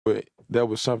But that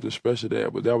was something special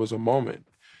that was a moment.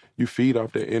 You feed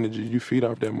off that energy, you feed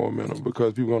off that momentum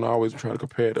because people gonna always try to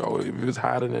compare it. Oh, if it's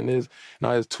hotter than this,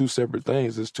 now it's two separate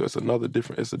things. It's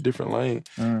a different lane.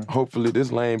 Hopefully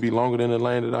this lane be longer than the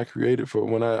lane that I created for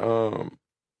when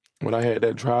I had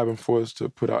that driving force to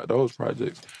put out those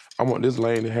projects. I want this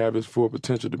lane to have its full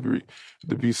potential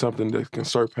to be something that can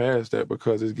surpass that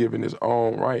because it's given its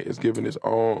own right, it's given its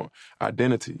own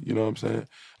identity, you know what I'm saying?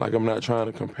 Like I'm not trying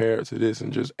to compare it to this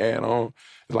and just add on.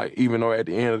 It's like even though at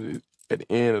the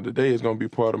end of the day it's gonna be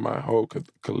part of my whole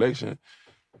collection,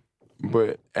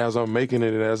 but as I'm making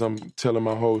it and as I'm telling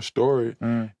my whole story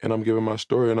and I'm giving my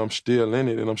story and I'm still in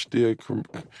it and I'm still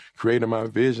creating my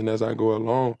vision as I go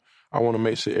along, I want to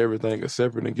make sure everything is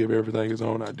separate and give everything its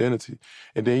own identity.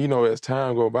 And then, you know, as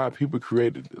time go by, people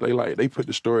they put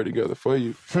the story together for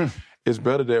you. It's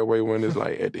better that way when it's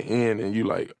like at the end and you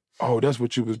like, oh, that's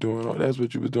what you was doing. Oh, that's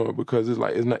what you was doing. Because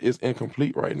it's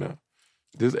incomplete right now.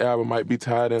 This album might be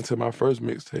tied into my first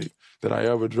mixtape that I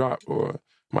ever dropped, or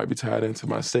might be tied into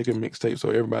my second mixtape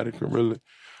so everybody can really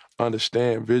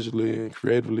understand visually and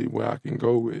creatively where I can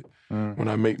go with when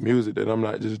I make music, that I'm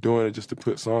not just doing it just to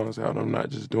put songs out. I'm not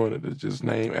just doing it to just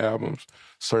name albums,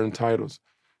 certain titles.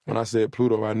 When I said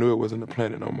Pluto, I knew it wasn't a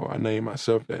planet no more. I named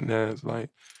myself that. Now it's like,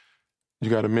 you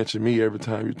got to mention me every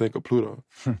time you think of Pluto.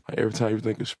 Like every time you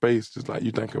think of space, it's like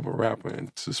you think of a rapper,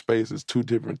 and to space is two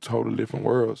totally different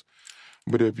worlds.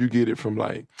 But if you get it from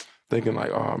like, thinking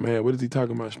like, oh man, what is he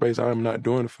talking about space? I'm not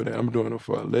doing it for that. I'm doing it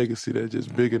for a legacy that's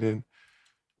just bigger than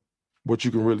what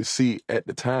you can really see at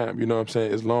the time. You know what I'm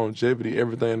saying? It's longevity.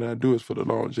 Everything that I do is for the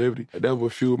longevity. That will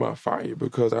fuel my fire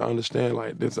because I understand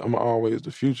like this, I'm always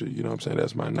the future. You know what I'm saying?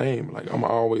 That's my name. Like I'm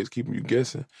always keeping you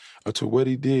guessing to what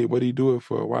he did, what he do it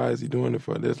for, why is he doing it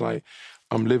for? That's like,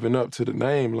 I'm living up to the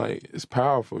name. Like it's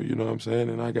powerful, you know what I'm saying?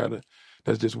 And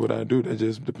that's just what I do. That's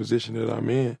just the position that I'm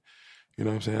in. You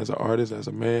know what I'm saying? As an artist, as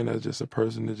a man, as just a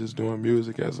person that's just doing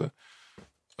music, as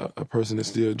a person that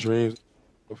still dreams.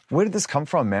 Where did this come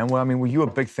from, man? Well, I mean, were you a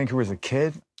big thinker as a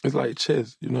kid? It's like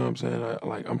chess, you know what I'm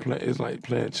saying? It's like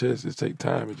playing chess. It takes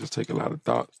time. It just takes a lot of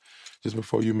thought just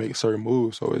before you make certain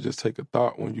moves. So it just take a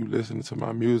thought when you listen to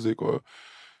my music or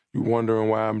you wondering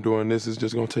why I'm doing this. It's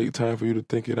just going to take time for you to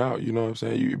think it out, you know what I'm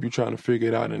saying? If you're trying to figure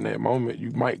it out in that moment,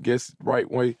 you might guess the right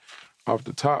way off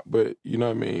the top, but you know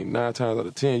what I mean? 9 times out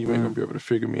of 10, you ain't going to be able to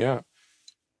figure me out.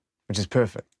 Which is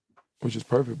perfect. Which is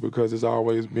perfect because it's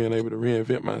always being able to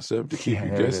reinvent myself to keep you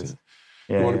guessing.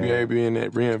 Yeah, you want to be able to be in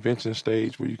that reinvention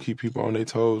stage where you keep people on their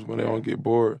toes when they don't get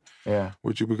bored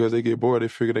with you, because they get bored, they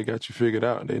figure they got you figured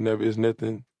out. It's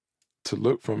nothing to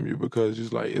look from you because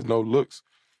it's no looks.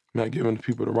 I'm not giving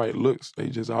people the right looks. They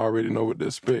just already know what to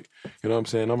expect. You know what I'm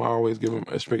saying? I'm always giving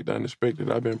them expect the unexpected.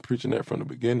 I've been preaching that from the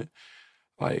beginning.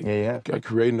 Like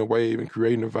creating the wave and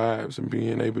creating the vibes and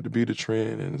being able to be the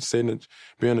trend and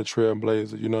being a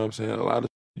trailblazer, you know what I'm saying? A lot of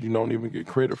you don't even get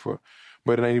credit for.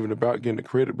 But it ain't even about getting the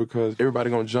credit because everybody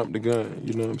gonna jump the gun,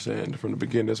 you know what I'm saying? From the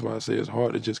beginning, that's why I say it's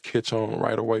hard to just catch on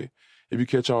right away. If you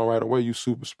catch on right away, you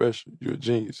super special. You're a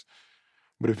genius.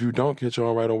 But if you don't catch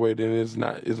on right away, then it's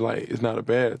not a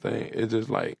bad thing. It's just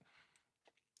like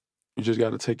you just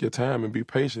gotta take your time and be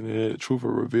patient and the truth will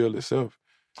reveal itself.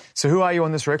 So who are you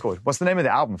on this record? What's the name of the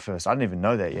album first? I don't even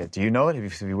know that yet. Do you know it?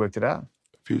 Have you worked it out?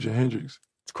 Future Hendrix.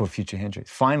 It's called Future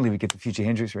Hendrix. Finally, we get the Future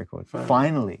Hendrix record.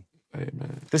 Finally. Hey,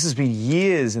 man. This has been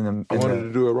years in the... I wanted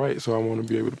to do it right, so I want to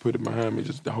be able to put it behind me,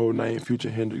 just the whole name, Future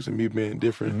Hendrix, and me being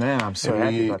different. Man, I'm so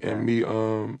happy about that. And me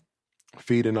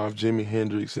feeding off Jimi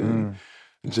Hendrix and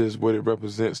just what it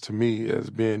represents to me as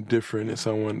being different and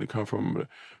someone to come from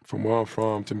where I'm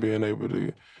from to being able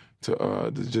to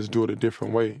just do it a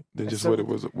different way than just what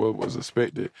was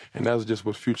expected. And that's just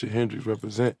what Future Hendrix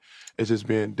represent. It's just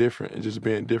being different and just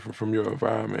being different from your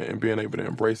environment and being able to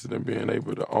embrace it and being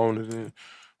able to own it and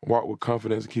walk with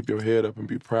confidence and keep your head up and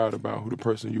be proud about who the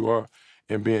person you are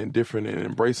and being different and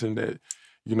embracing that,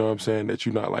 you know what I'm saying, that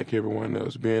you're not like everyone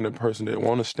else, being a person that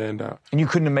want to stand out. And you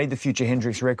couldn't have made the Future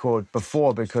Hendrix record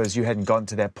before because you hadn't gotten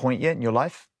to that point yet in your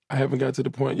life? I haven't got to the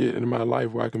point yet in my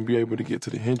life where I can be able to get to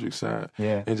the Hendrix side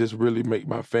and just really make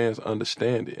my fans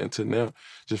understand it. Until now,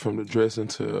 just from the dressing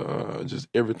to just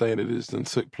everything that has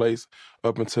took place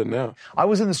up until now. I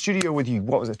was in the studio with you,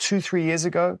 what was it, 2-3 years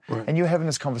ago? Right. And you were having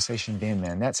this conversation then,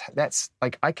 man. That's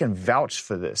like, I can vouch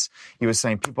for this. You were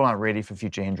saying people aren't ready for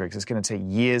Future Hendrix. It's going to take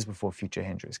years before Future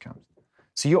Hendrix comes.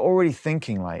 So you're already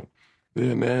thinking like,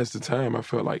 yeah, now's the time. I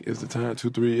felt like it's the time.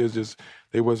 2-3 years, just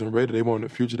they wasn't ready. They wanted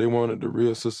the future. They wanted the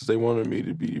real sisters. They wanted me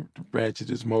to be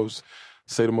ratchetest,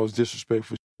 the most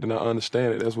disrespectful shit. And I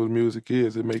understand it. That's what music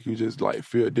is. It make you just like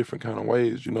feel different kind of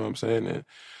ways. You know what I'm saying? And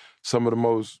some of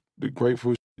the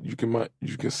grateful shit you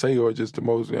can say, or just the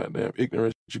most goddamn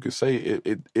ignorant you could say,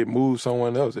 it moves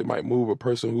someone else. It might move a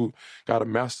person who got a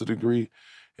master's degree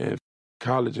in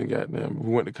college and goddamn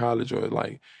who went to college, or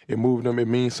like it moved them. It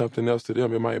means something else to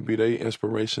them. It might be their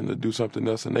inspiration to do something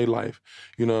else in their life.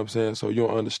 You know what I'm saying? So you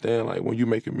don't understand, like when you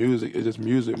making music, it's just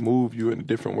music move you in a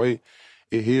different way.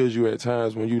 It heals you at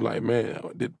times when you like, man,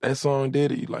 that song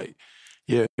did it. You like,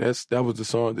 yeah, that was the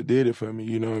song that did it for me.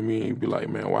 You know what I mean? You'd be like,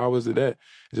 man, why was it that?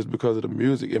 It's just because of the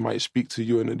music. It might speak to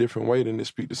you in a different way than it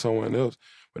speak to someone else.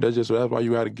 But that's why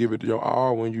you got to give it your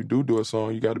all when you do a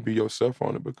song. You got to be yourself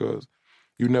on it, because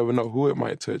you never know who it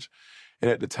might touch.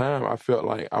 And at the time, I felt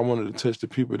like I wanted to touch the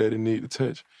people that it needed to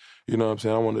touch. You know what I'm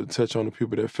saying? I wanted to touch on the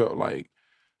people that felt like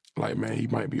man, he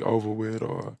might be over with,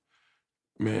 or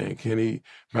man, can he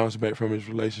bounce back from his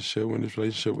relationship when his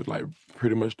relationship was like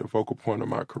pretty much the focal point of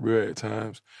my career at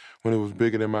times, when it was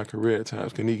bigger than my career at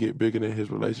times? Can he get bigger than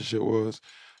his relationship was?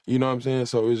 You know what I'm saying?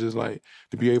 So it's just like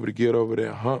to be able to get over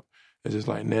that hump. It's just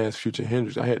like Nas, Future,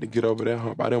 Hendrix. I had to get over that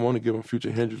hump. I didn't want to give them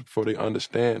Future, Hendrix before they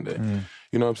understand that.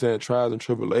 You know what I'm saying? Trials and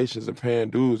tribulations and paying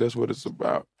dues, that's what it's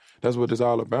about. That's what it's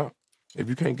all about. If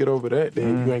you can't get over that,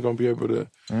 then you ain't going to be able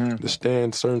to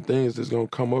stand certain things that's going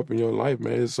to come up in your life,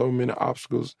 man. There's so many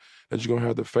obstacles that you're going to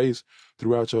have to face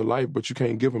throughout your life, but you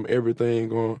can't give them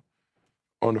everything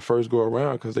on the first go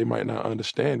around, because they might not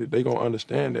understand it. They going to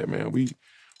understand that, man. We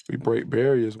break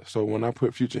barriers. So when I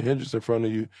put Future Hendrix in front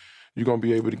of you, you're going to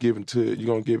be able to give it you're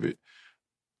going to give it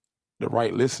the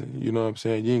right listen. You know what I'm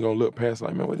saying? You ain't going to look past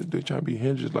like, man, what this dude trying to be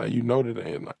Hendrix? Like, you know that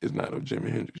it's not no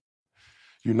Jimi Hendrix.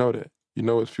 You know that. You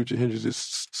know it's Future Hendrix.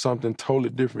 It's something totally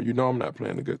different. You know I'm not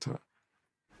playing the guitar.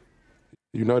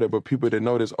 You know that, but people that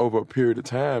know this over a period of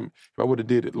time, if I would have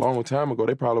did it a long time ago,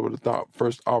 they probably would have thought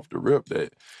first off the rip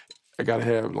that I got to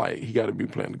have, like, he got to be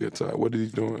playing the guitar. What is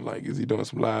he doing? Like, is he doing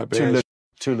some live band?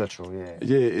 Too literal, yeah.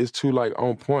 Yeah, it's too, like,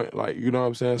 on point. Like, you know what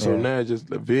I'm saying? So now it's just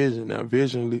the vision. Now,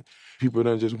 visually, people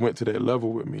done just went to that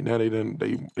level with me. Now they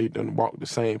done walked the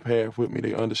same path with me.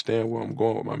 They understand where I'm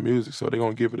going with my music, so they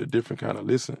gonna give it a different kind of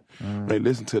listen. They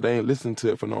ain't listening to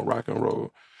it for no rock and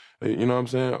roll. You know what I'm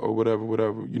saying? Or whatever.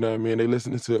 You know what I mean? They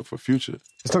listening to it for future.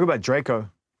 Let's talk about Draco,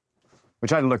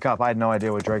 which I had to look up. I had no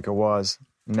idea what Draco was.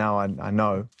 Now I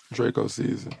know. Draco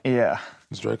season. Yeah.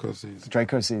 It's Draco season.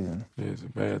 Draco season. Yeah, it's a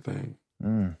bad thing.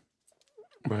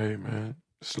 But hey, man,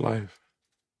 it's life.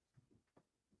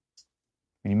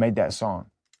 When you made that song,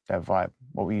 that vibe,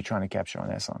 what were you trying to capture on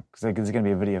that song? Because there's going to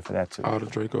be a video for that too. All the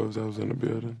Dracos that was in the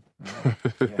building.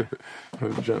 I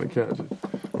was trying to capture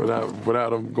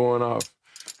without them going off.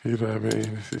 You know what I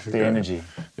mean? The energy.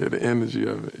 Yeah, the energy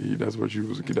of it. That's what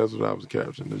I was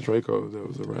capturing. The Dracos that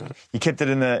was around. You kept it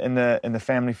in the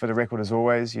family for the record as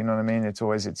always. You know what I mean? It's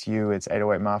you. It's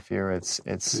 808 Mafia.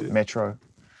 It's Metro.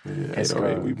 Yeah,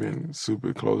 808. We've been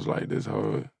super close like this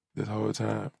whole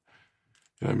time.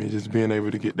 You know what I mean? Just being able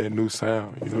to get that new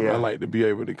sound. You know, I like to be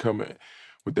able to come in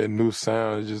with that new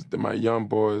sound. It's just that my young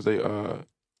boys, my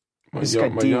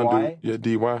young dude,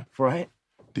 DY. Right.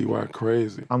 DY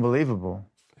crazy. Unbelievable.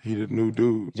 He the new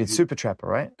dude. You did Super Trapper,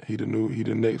 right? He the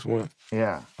next one.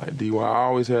 Yeah. Like DY, I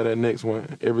always had that next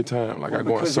one every time. Like I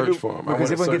go and search for him.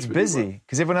 Because everyone gets busy.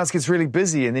 Because everyone else gets really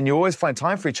busy, and then you always find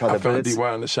time for each other. I found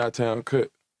DY in the Chi-Town cut.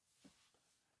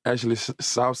 Actually,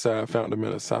 Southside, found him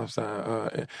in the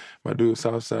Southside. My dude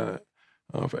Southside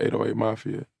for 808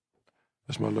 Mafia.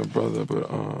 That's my little brother. But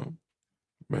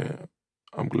man,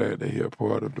 I'm glad that he a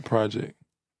part of the project.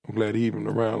 I'm glad he even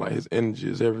around. Like his energy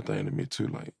is everything to me too.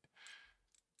 Like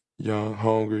young,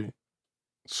 hungry,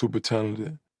 super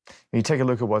talented. You take a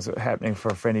look at what's happening for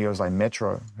a friend of yours like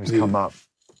Metro, who's come up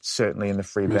certainly in the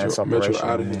freelance operation. Metro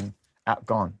out of here.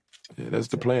 Gone. Yeah, that's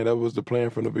the plan. That was the plan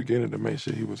from the beginning, to make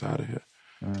sure he was out of here.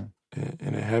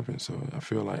 And it happened. So I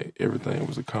feel like everything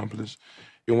was accomplished.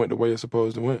 It went the way it's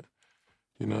supposed to went.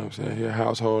 You know what I'm saying? He's a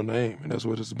household name, and that's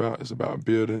what it's about. It's about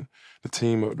building the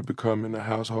team up to becoming a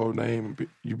household name.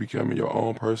 You becoming your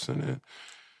own person, and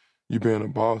you being a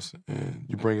boss, and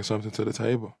you bringing something to the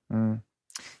table. I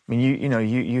mean,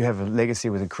 you have a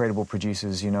legacy with incredible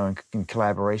producers, in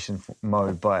collaboration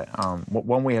mode. But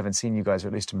one we haven't seen you guys, or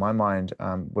at least to my mind,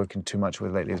 working too much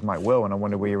with lately is Mike Will, and I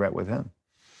wonder where you're at with him.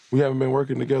 We haven't been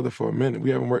working together for a minute. We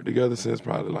haven't worked together since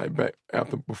probably like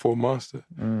before Monster.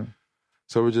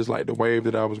 So it's just like the wave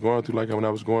that I was going through, like when I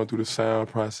was going through the sound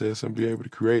process and be able to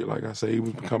create, like I say, he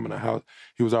was becoming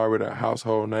he was already a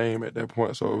household name at that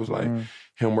point. So it was like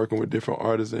him working with different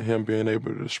artists and him being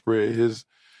able to spread his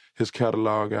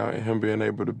catalog out and him being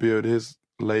able to build his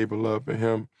label up and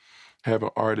him having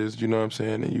artists, you know what I'm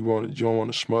saying? And you don't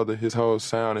want to smother his whole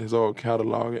sound and his whole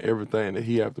catalog and everything that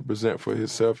he have to present for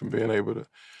himself, and being able to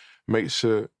make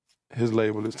sure his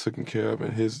label is taken care of,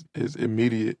 and his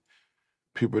immediate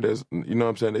people that's, you know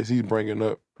what I'm saying, that he's bringing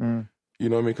up. You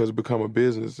know what I mean? Because it become a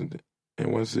business, and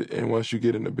once you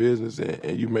get in the business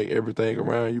and you make everything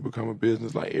around you become a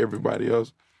business like everybody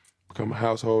else, become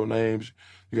household names.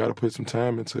 You got to put some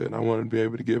time into it. And I wanted to be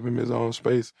able to give him his own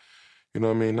space. You know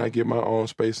what I mean? Not get my own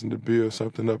space and to build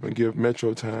something up and give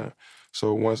Metro time.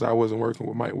 So once I wasn't working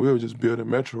with Mike Will, just building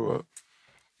Metro up.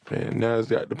 And now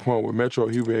it's at the point where Metro,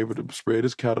 he was able to spread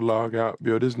his catalog out,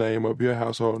 build his name up, be a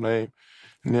household name.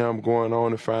 Now I'm going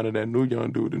on and finding that new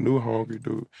young dude, the new hungry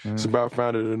dude. It's about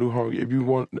finding the new hungry. If you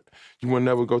will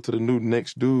never go to the new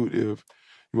next dude if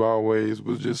you always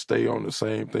will just stay on the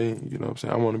same thing. You know what I'm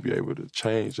saying? I want to be able to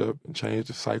change up and change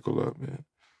the cycle up, man.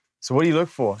 So what do you look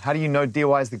for? How do you know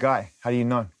DY is the guy? How do you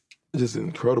know? Just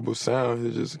incredible sound.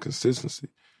 It's just consistency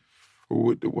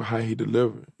with how he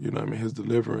delivered. You know what I mean? His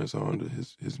deliverance on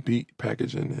his beat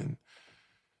packaging and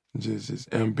just his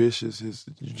ambitious.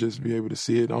 You just be able to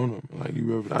see it on him. Like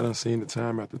I done seen it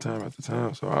time after time after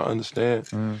time. So I understand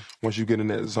once you get in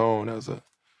that zone as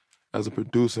a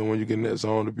producer, when you get in that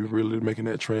zone to be really making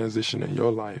that transition in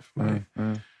your life. Like,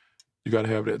 you got to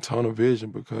have that tunnel vision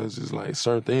because it's like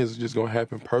certain things are just going to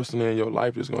happen personally in your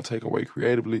life that's going to take away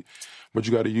creatively, but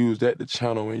you got to use that to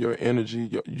channel in your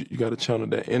energy. You got to channel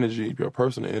that energy, your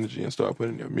personal energy, and start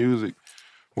putting your music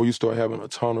where you start having a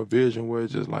tunnel vision where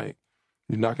it's just like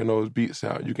you're knocking those beats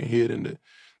out. You can hear it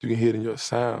in your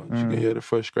sound. You can hear the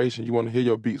frustration. You want to hear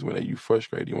your beats when you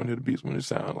frustrated. You want to hear the beats when it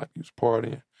sound like you was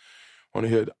partying. You want to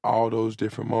hear all those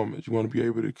different moments. You want to be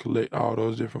able to collect all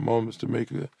those different moments to make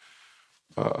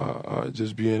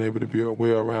just being able to be a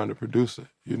well-rounded producer.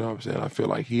 You know what I'm saying? I feel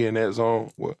like he in that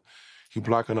zone where he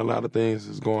blocking a lot of things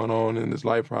that's going on in his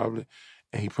life probably,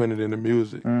 and he putting it in the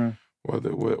music.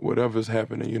 Whatever's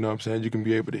happening, you know what I'm saying? You can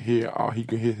be able to hear, he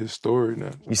can hear his story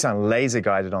now. You sound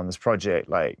laser-guided on this project,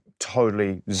 like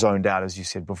totally zoned out, as you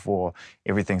said before.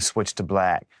 Everything switched to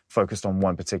black, focused on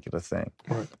one particular thing.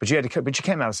 Right. But you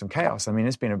came out of some chaos. I mean,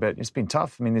 it's been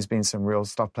tough. I mean, there's been some real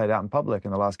stuff played out in public in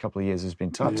the last couple of years. It's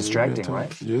been tough, distracting,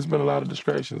 right? Yeah, it's been a lot of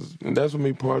distractions. And that's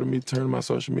what part of me turning my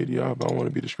social media off. I don't want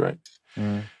to be distracted.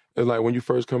 It's like when you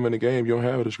first come in the game, you don't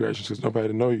have distractions because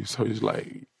nobody know you. So it's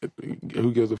like,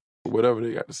 who gives a whatever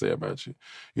they got to say about you.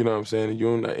 You know what I'm saying?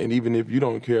 And even if you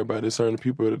don't care about it, certain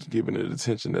people are giving it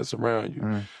attention that's around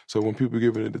you. So when people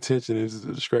giving it attention, it's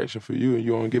a distraction for you, and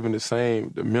you aren't giving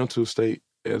the mental state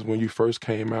as when you first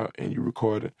came out and you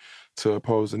recorded, to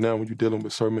oppose to now when you're dealing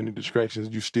with so many distractions,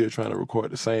 you still trying to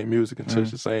record the same music and touch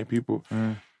the same people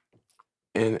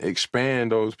and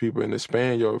expand those people and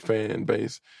expand your fan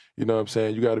base. You know what I'm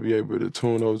saying? You got to be able to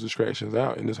tune those distractions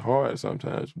out. And it's hard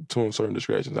sometimes to tune certain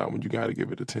distractions out when you got to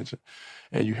give it attention.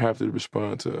 And you have to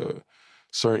respond to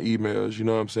certain emails, you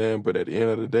know what I'm saying? But at the end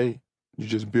of the day, you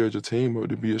just build your team up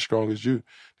to be as strong as you.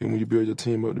 Then when you build your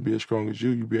team up to be as strong as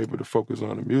you be able to focus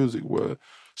on the music where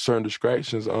certain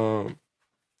distractions,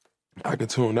 I can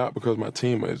tune out because my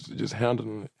team is just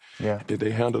handling it. Yeah. If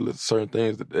they handle it, certain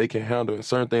things that they can handle, and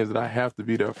certain things that I have to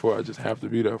be there for, I just have to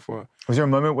be there for. Was there a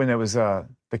moment when it was the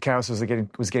chaos was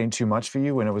getting too much for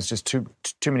you, when it was just too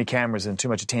many cameras and too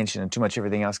much attention and too much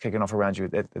everything else kicking off around you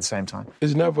at the same time?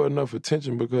 It's never enough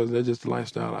attention because that's just the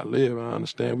lifestyle I live. I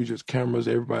understand we just cameras,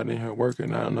 everybody in here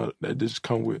working. I know that just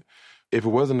come with. If it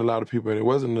wasn't a lot of people and it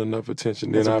wasn't enough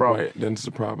attention, then it's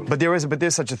a problem. But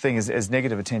there's such a thing as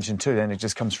negative attention too. Then it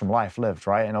just comes from life lived,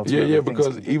 right? And ultimately,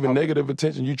 because even negative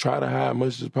attention, you try to hide as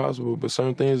much as possible, but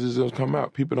certain things just don't come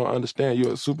out. People don't understand. You're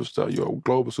a superstar. You're a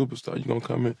global superstar. You're gonna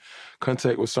come in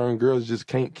contact with certain girls. You just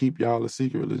can't keep y'all a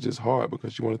secret. It's just hard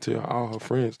because you want to tell all her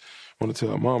friends. You want to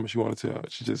tell her mama.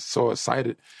 She's just so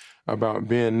excited about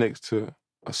being next to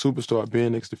a superstar,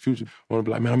 being next to Future. Want to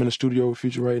be like, man, I'm in the studio with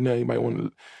Future right now. You might want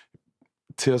to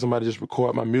tell somebody just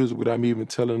record my music without me even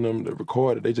telling them to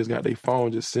record it. They just got their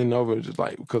phone just sitting over, just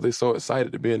like, because they're so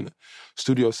excited to be in the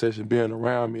studio session, being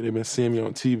around me. They've been seeing me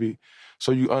on TV.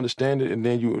 So you understand it, and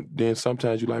then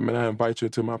sometimes you like, man, I invite you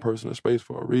into my personal space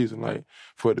for a reason, like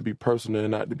for it to be personal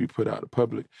and not to be put out to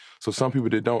public. So some people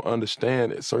that don't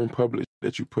understand that certain public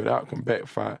that you put out can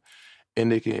backfire,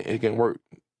 and it can work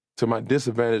to my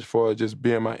disadvantage for just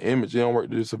being my image. It don't work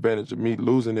to the disadvantage of me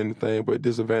losing anything, but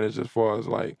disadvantage as far as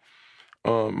like,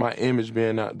 my image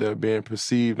being out there, being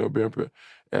perceived or being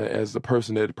as the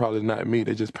person that probably not me.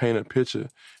 They just paint a picture,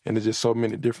 and there's just so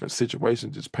many different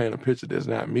situations just paint a picture that's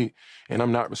not me. And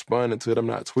I'm not responding to it. I'm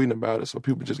not tweeting about it. So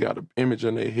people just got an image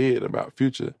in their head about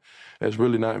Future that's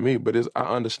really not me. But I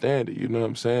understand it, you know what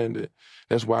I'm saying?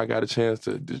 That's why I got a chance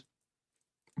to just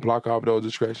block off those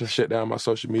distractions, shut down my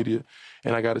social media,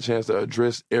 and I got a chance to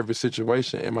address every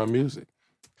situation in my music.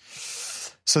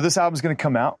 So this album's going to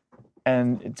come out.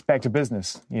 and it's back to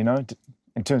business, you know,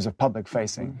 in terms of public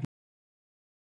facing.